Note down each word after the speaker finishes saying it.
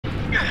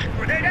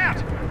Grenade out!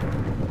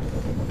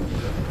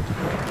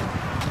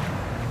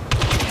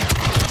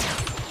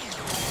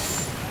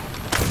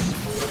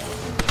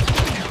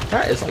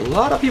 That is a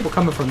lot of people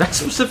coming from that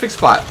specific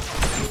spot.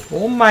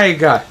 Oh my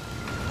god.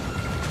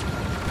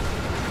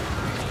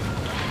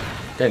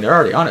 Dang, they're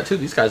already on it too.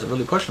 These guys are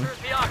really pushing.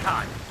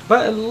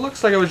 But it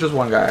looks like it was just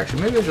one guy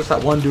actually. Maybe it was just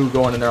that one dude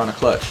going in there on a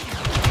clutch.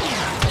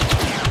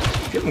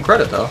 Give him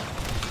credit though.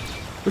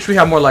 Wish we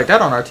had more like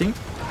that on our team.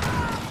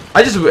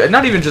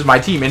 Not even just my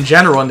team, in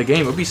general in the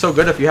game. It would be so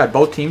good if you had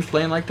both teams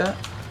playing like that.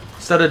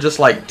 Instead of just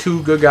like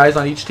 2 good guys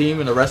on each team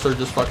and the rest are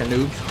just fucking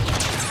noobs.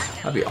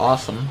 That'd be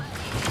awesome.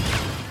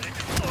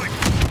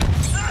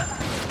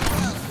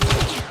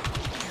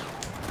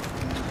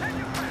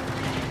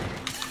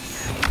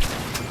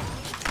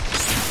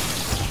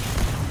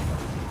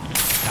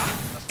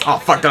 Oh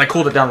fuck, did I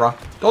cooled it down wrong?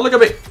 Don't look at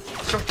me!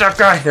 Shoot that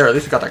guy! There, at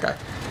least we got that guy.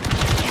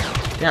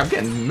 Damn, I'm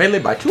getting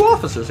meleeed by 2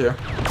 officers here.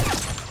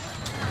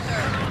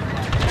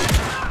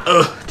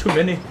 Ugh, too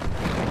many.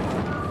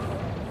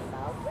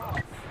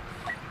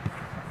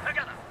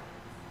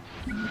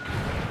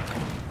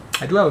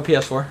 I do have a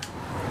PS4.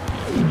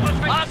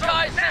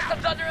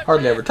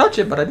 Hardly ever touch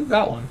it, but I do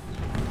got one.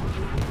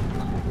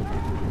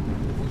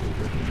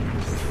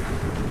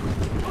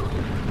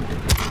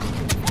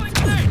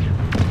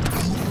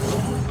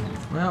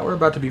 Well, we're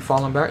about to be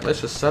falling back. Let's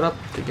just set up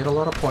to get a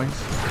lot of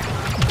points.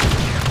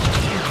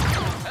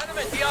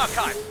 Enemy the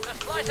archive. They're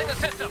slicing the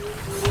system.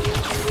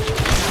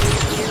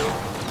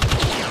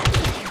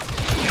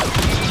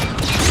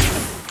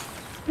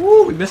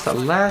 Woo, we missed the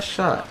last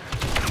shot.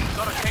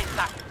 Gotta change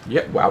tactics.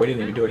 Yep, wow, we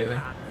didn't even do anything.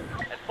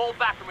 And fall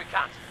back when we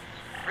can't.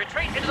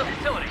 Retreat into the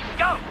facility.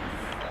 Go!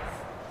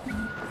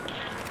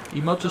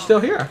 Emotes are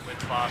still here.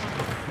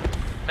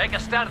 Make a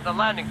stand at the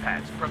landing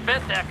pads.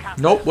 Prevent their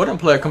capture. Nope, wouldn't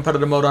play a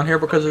competitive mode on here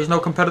because there's no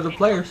competitive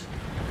players.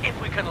 If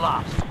we can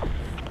last.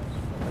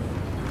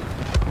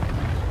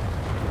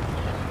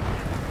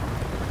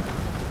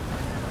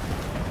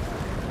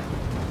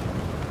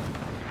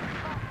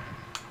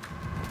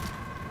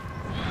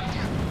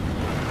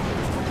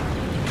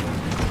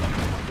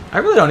 I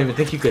really don't even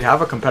think you could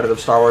have a competitive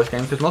Star Wars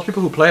game because most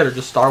people who play it are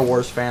just Star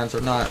Wars fans.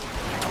 They're not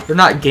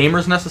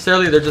gamers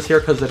necessarily. They're just here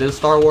because it is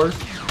Star Wars.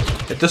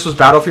 If this was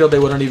Battlefield, they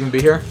wouldn't even be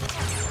here.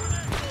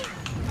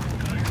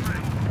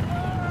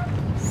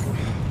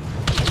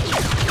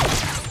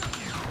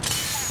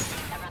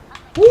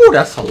 Ooh,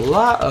 that's a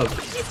lot of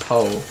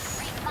people.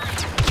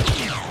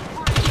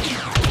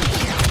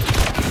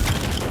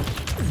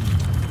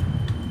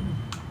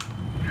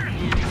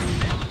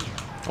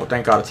 Oh,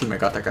 thank God a teammate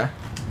got that guy.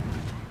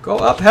 Go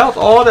up, health.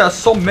 Oh, there's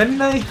so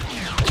many.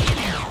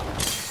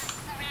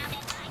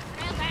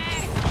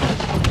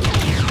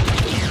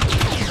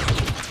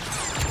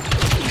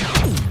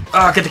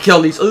 Ah, get to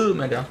kill these. Ooh,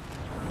 man down.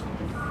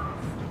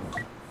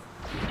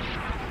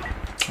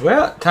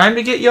 Well, time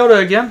to get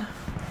Yoda again.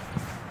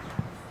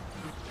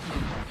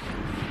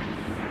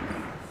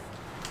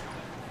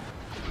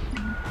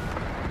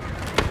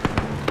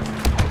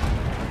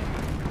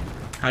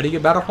 How do you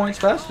get battle points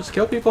fast? Just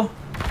kill people.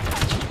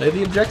 Play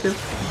the objective.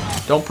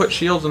 Don't put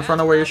shields in front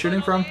of where you're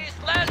shooting from.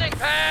 Landing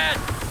pad.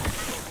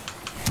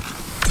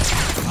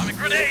 I'm a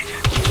grenade.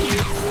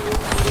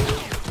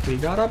 We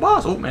got our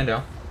boss. Oh, man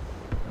down.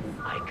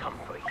 I come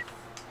for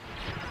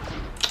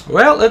you.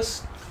 Well,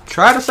 let's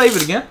try to save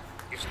it again.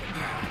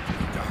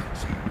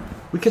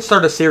 We could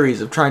start a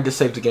series of trying to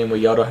save the game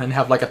with Yoda and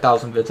have like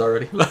 1,000 vids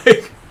already.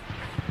 Like.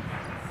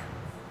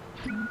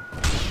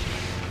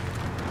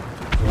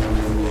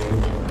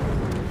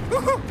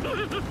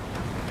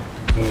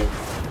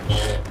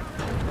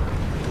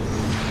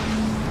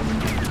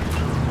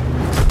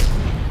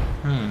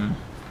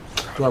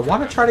 Do I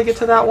want to try to get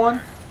to that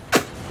one?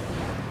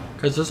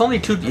 Because there's only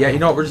 2... Yeah, you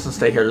know what? We're just going to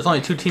stay here. There's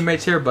only 2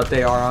 teammates here, but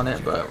they are on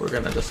it. But we're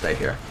going to just stay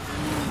here.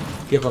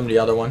 Give them the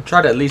other one.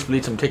 Try to at least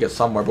bleed some tickets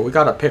somewhere. But we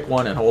got to pick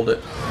one and hold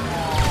it.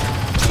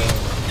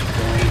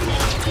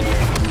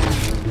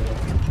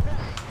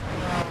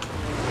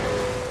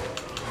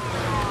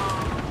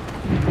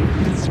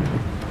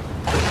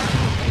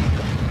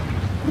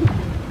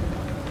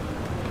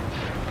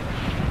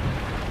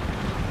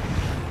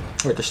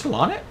 Wait, they're still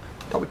on it?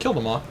 I thought we killed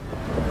them all.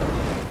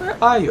 Where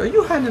are you? Are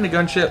you hiding in the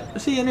gunship?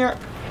 Is he in here?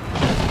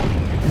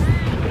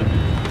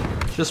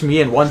 It's just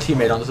me and one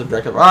teammate on this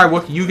objective. Alright,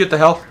 Wookie, you get the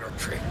health.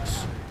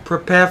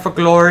 Prepare for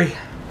glory.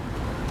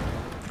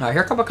 Alright,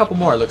 here come a couple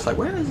more, it looks like.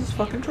 Where is this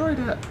fucking droid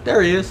at?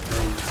 There he is.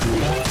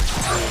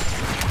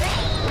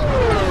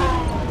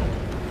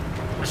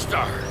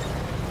 Star.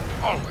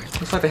 Always.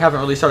 Looks like they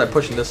haven't really started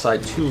pushing this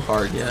side too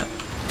hard yet.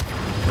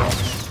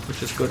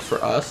 Which is good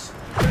for us.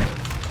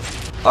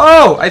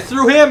 Oh! I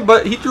threw him,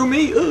 but he threw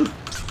me. Ooh.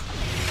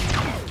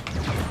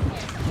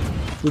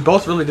 We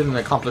both really didn't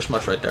accomplish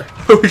much right there.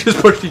 We just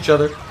pushed each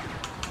other.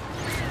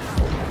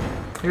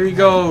 Here you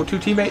go, 2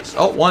 teammates.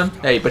 Oh, 1.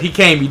 Hey, but he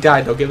came, he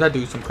died though. Give that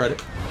dude some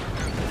credit.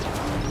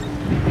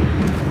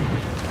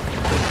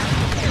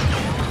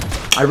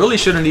 I really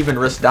shouldn't even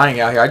risk dying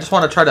out here. I just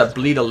want to try to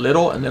bleed a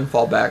little and then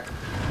fall back.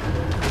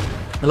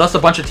 Unless a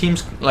bunch of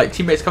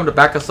teammates come to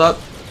back us up,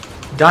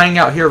 dying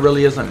out here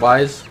really isn't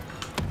wise.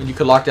 And you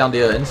could lock down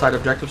the inside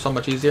objective so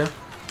much easier.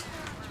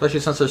 Especially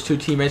since there's 2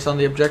 teammates on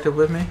the objective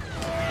with me.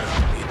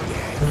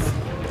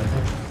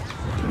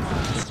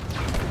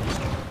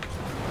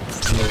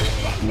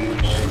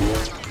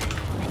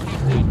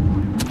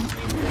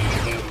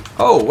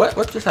 Oh,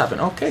 what just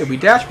happened? Okay, we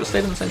dashed but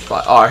stayed in the same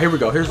spot. Oh, here we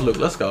go. Here's Luke.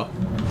 Let's go.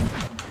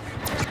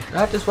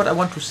 That is what I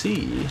want to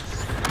see.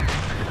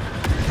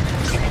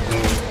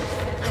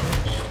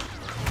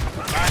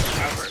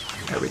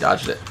 There, we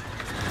dodged it.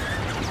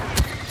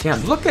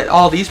 Damn, look at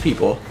all these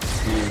people.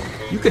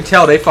 You can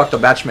tell they fucked the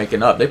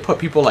matchmaking up. They put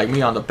people like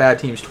me on the bad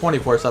teams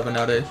 24/7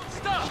 nowadays.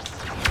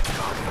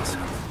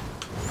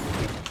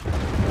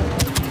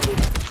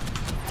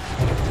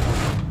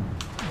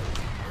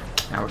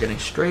 Now we're getting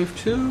strafed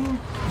too.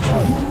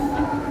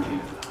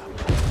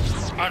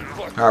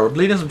 Alright, we're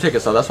bleeding some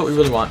tickets though. That's what we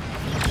really want.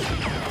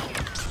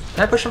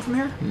 Can I push him from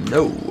here?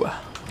 No.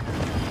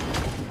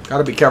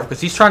 Gotta be careful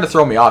because he's trying to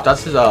throw me off.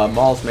 That's his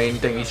Maul's main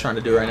thing he's trying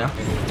to do right now.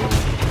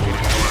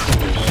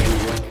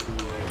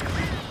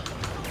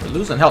 We're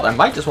losing health. I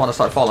might just want to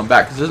start falling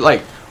back because it's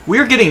like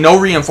we're getting no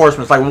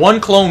reinforcements. Like one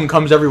clone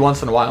comes every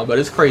once in a while, but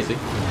it's crazy.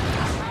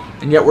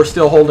 And yet we're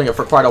still holding it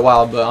for quite a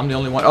while. But I'm the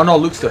only one. Oh no,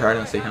 Luke's still here. I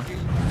didn't see him.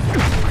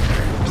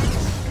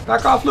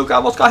 Back off, Luke. I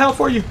almost got help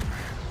for you.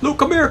 Luke,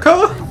 come here,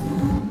 cuh.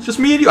 It's just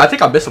me and you. I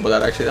think I missed him with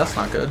that actually. That's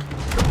not good.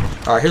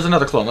 All right, here's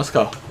another clone. Let's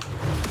go.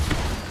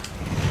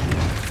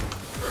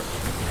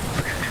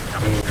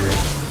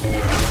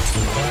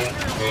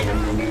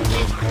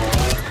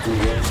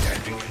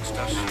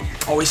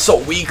 Oh, he's so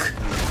weak.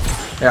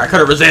 Yeah, I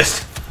couldn't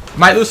resist.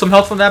 Might lose some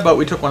health from that, but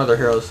we took one of their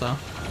heroes, so.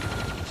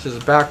 Let's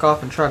just back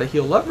off and try to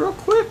heal up real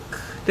quick.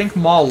 I think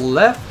Maul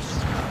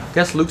left.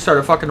 Guess Luke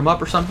started fucking him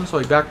up or something, so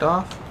he backed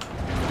off.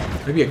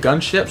 Maybe a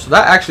gunship. So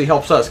that actually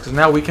helps us, because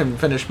now we can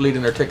finish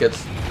bleeding their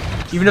tickets.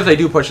 Even if they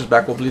do push us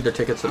back, we'll bleed their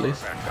tickets at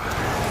least. I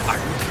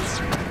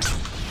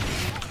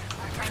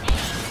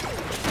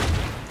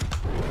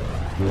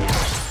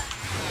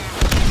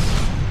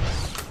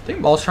think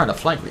Maul's trying to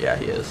flank me. Yeah,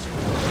 he is.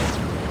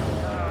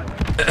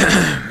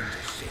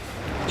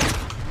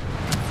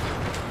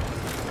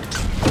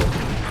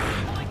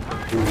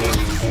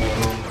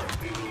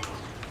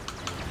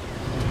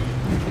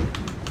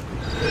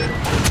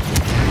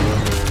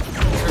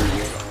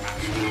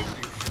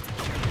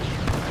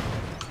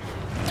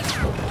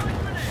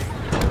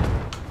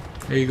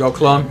 There you go,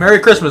 clone. Merry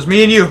Christmas,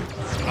 me and you.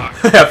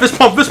 Yeah, fist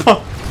pump, fist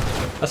pump.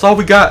 That's all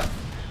we got.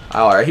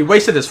 Alright, he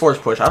wasted his force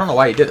push. I don't know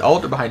why he did. Oh,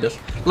 they're behind us.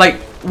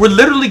 Like, we're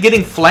literally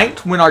getting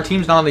flanked when our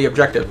team's not on the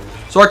objective.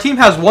 So our team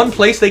has one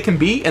place they can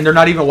be, and they're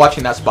not even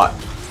watching that spot.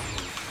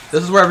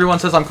 This is where everyone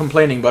says I'm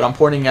complaining, but I'm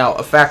pointing out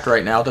a fact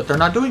right now that they're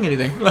not doing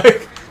anything.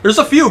 Like, there's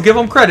a few, give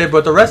them credit,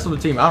 but the rest of the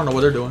team, I don't know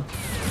what they're doing.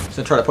 He's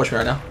gonna try to push me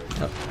right now.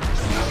 Yep.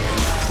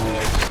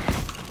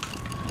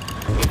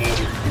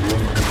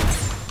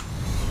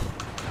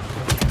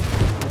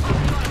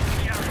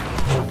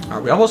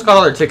 Alright, we almost got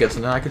all their tickets,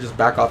 and then I could just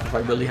back off if I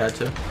really had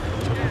to.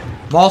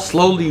 Maul's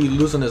slowly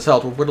losing his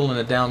health. We're whittling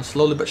it down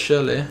slowly but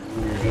surely.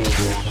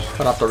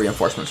 Cut off the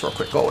reinforcements real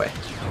quick. Go away.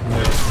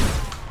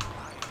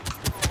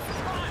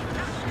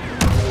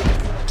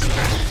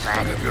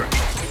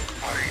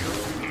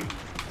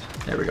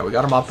 There we go. We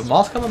got him off. The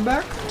Maul's coming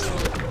back.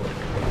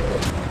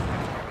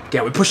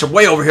 Yeah, we pushed him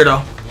way over here,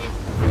 though.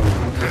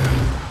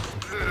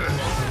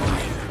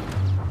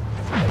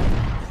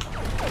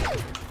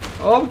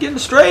 Oh, we're getting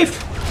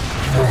strafed.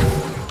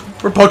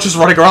 We're both just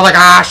running around like,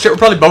 ah, shit. We're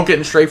probably both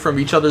getting strafed from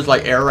each other's,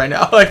 like, air right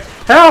now. Like,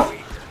 help!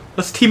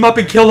 Let's team up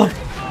and kill him.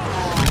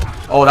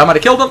 Oh, that might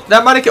have killed him.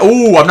 That might have killed.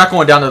 Ooh, I'm not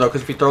going down there, though,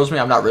 because if he throws me,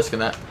 I'm not risking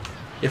that.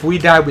 If we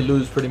die, we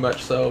lose pretty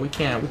much, so we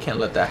can't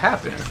let that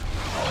happen.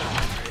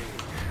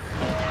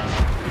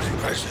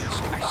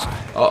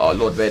 Uh-oh,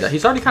 Lord Vader.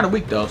 He's already kind of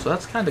weak, though, so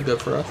that's kind of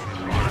good for us.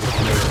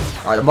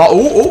 All right, the Maul.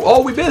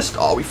 Oh, we missed.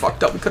 Oh, we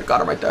fucked up. We could have got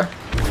him right there.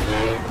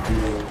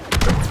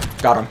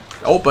 Got him.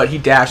 Oh, but he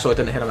dashed, so it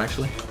didn't hit him,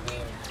 actually.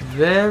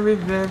 Very,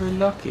 very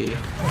lucky.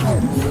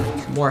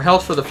 Some more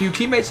health for the few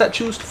teammates that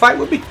choose to fight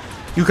with me.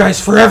 You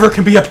guys forever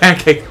can be a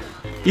pancake.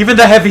 Even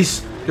the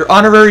heavies. You're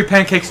honorary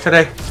pancakes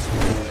today.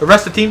 The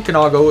rest of the team can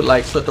all go,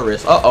 like, slit the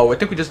wrist. Uh-oh, I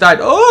think we just died.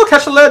 Oh,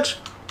 catch the ledge.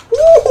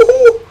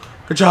 Woo-hoo-hoo.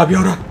 Good job,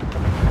 Yoda.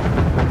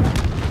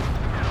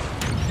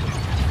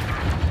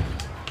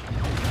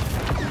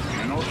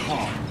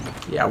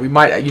 Yeah, we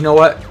might. You know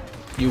what?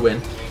 You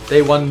win.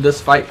 They won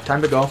this fight.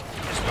 Time to go.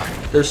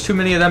 There's too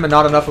many of them and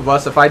not enough of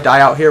us. If I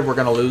die out here, we're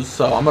going to lose.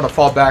 So I'm going to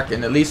fall back,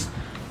 and at least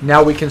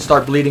now we can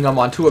start bleeding them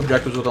on 2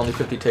 objectives with only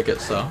 50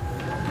 tickets. So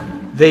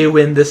they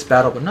win this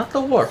battle, but not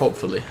the war,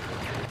 hopefully.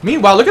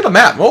 Meanwhile, look at the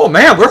map. Oh,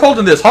 man, we're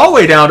holding this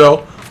hallway down,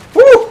 though.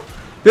 Woo!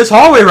 This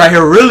hallway right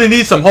here really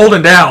needs some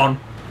holding down.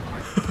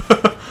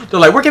 They're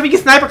like, we're giving you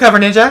sniper cover,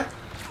 Ninja.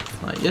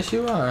 I'm like, yes,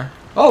 you are.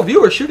 Oh,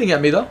 viewers shooting at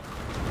me, though.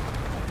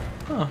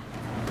 Huh.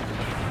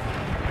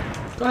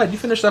 Go ahead, you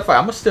finish that fight.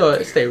 I'm going to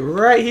still stay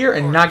right here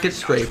and not get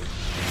strafed.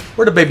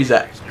 Where the babies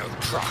at?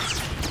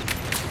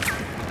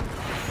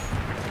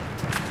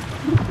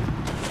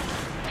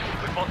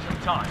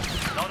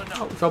 time. Not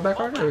enough. Oh, we fell back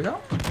right there. We go.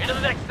 Into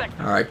the next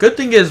sector. All right. Good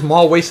thing is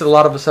Maul wasted a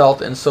lot of his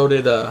health, and so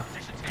did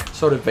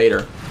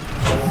Vader.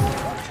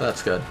 So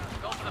that's good.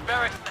 Go for the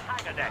barracks and the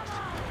hangar next.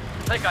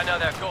 I think I know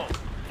their goal. If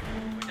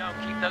we don't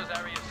keep those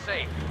areas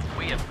safe,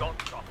 we have gone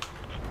trouble.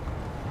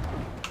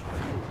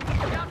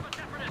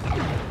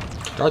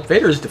 Darth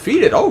Vader is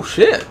defeated. Oh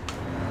shit.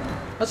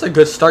 That's a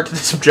good start to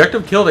this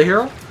objective. Kill the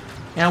hero.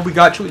 And we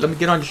got you. Let me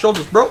get on your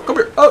shoulders, bro. Come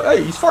here. Oh,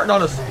 hey, he's farting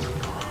on us.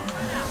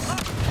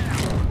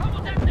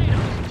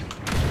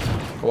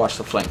 Go watch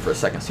the flank for a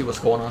second. See what's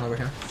going on over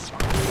here.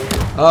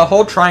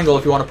 Hold triangle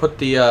if you want to put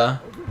the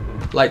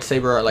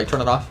lightsaber, like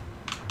turn it off.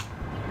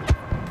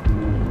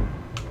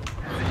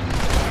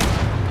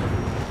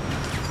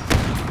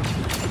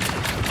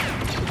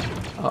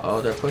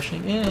 Uh-oh, they're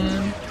pushing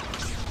in.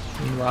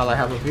 Meanwhile, I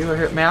have a viewer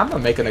here. Man, I'm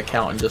gonna make an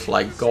account and just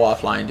like go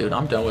offline, dude.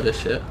 I'm done with this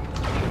shit.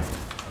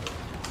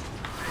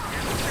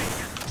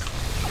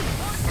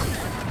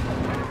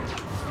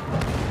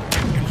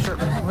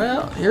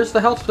 Well, here's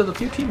the health to the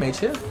few teammates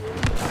here.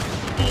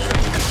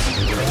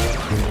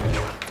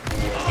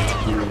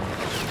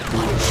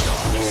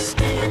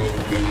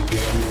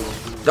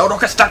 No, don't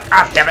get stuck!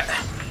 Ah, damn it!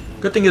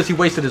 Good thing is he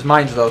wasted his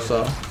mines though,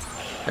 so...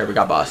 There, we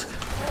got Bosk.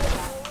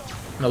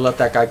 I'm gonna let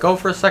that guy go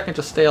for a second,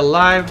 just stay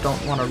alive.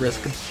 Don't want to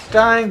risk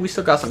dying. We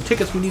still got some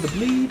tickets we need to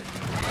bleed.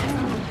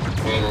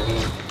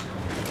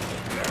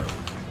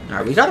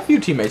 Alright, we got a few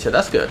teammates here,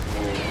 that's good.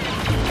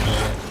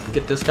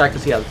 Get this guy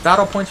because he has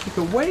battle points we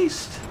could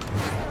waste.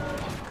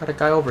 Got a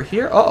guy over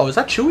here. Uh-oh, is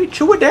that Chewie?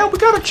 Chew it down? We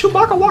got a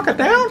Chewbacca walking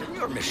down?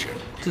 Your mission.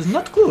 This is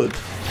not good.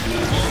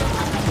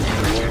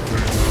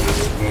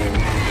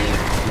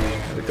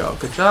 There we go.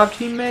 Good job,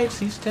 teammates.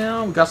 He's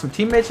down. We got some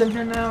teammates in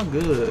here now.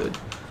 Good.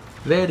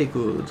 Very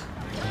good.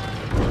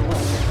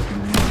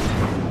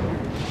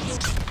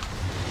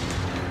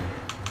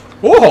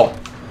 Whoa!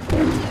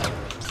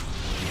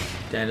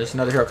 Damn, there's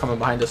another hero coming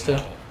behind us too.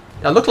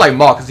 Yeah, it looked like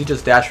Maul because he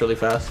just dashed really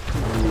fast.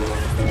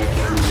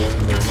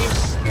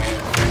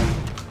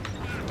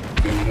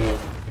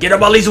 Get him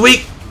while he's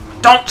weak!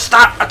 Don't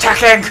stop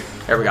attacking!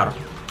 There, we got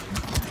him.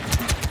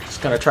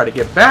 Just gonna try to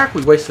get back.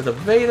 We wasted a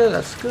Vader.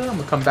 That's good. I'm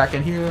gonna come back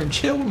in here and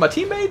chill with my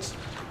teammates.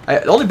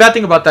 The only bad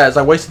thing about that is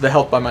I wasted the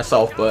health by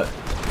myself, but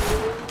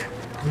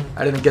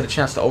I didn't get a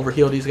chance to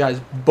overheal these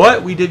guys.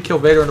 But we did kill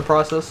Vader in the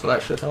process, so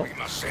that should help.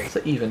 It's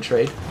an even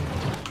trade.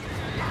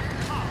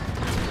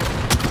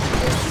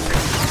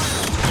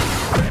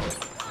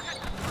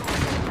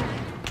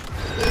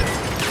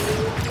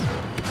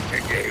 A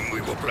game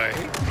we will play.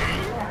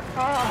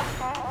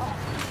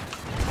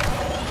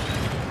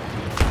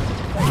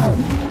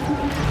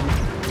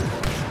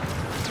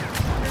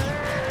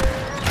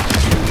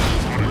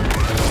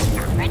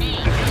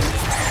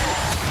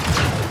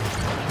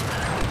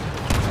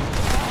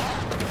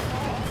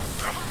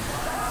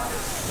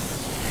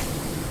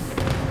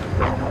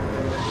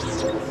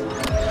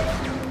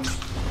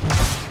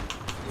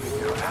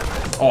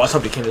 Oh, let's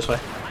hope he came this way.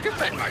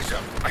 Defend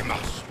myself, I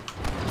must.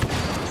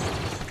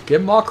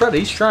 Give him all credit.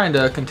 He's trying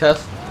to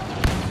contest.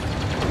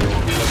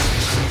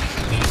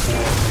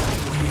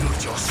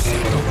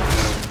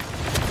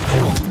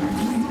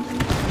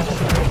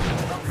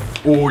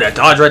 Ooh, that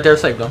dodge right there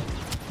saved him.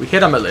 We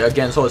hit him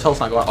again, so his health's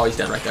not going. Oh, he's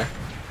dead right there.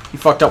 He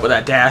fucked up with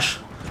that dash.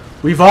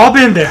 We've all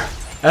been there.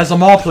 As a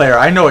Maul player,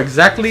 I know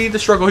exactly the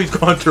struggle he's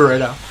going through right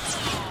now.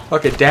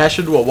 Okay, dash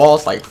into a wall.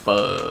 It's like,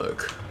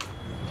 fuck.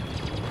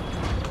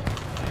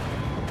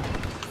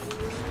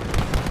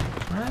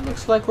 Alright,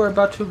 looks like we're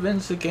about to win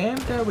the game.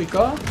 There we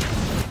go.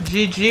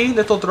 GG,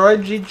 little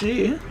droid,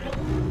 GG.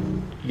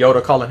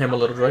 Yoda calling him a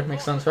little droid.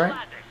 Makes sense, right?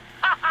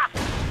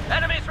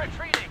 Enemies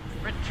retreating.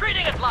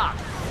 Retreating at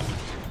last.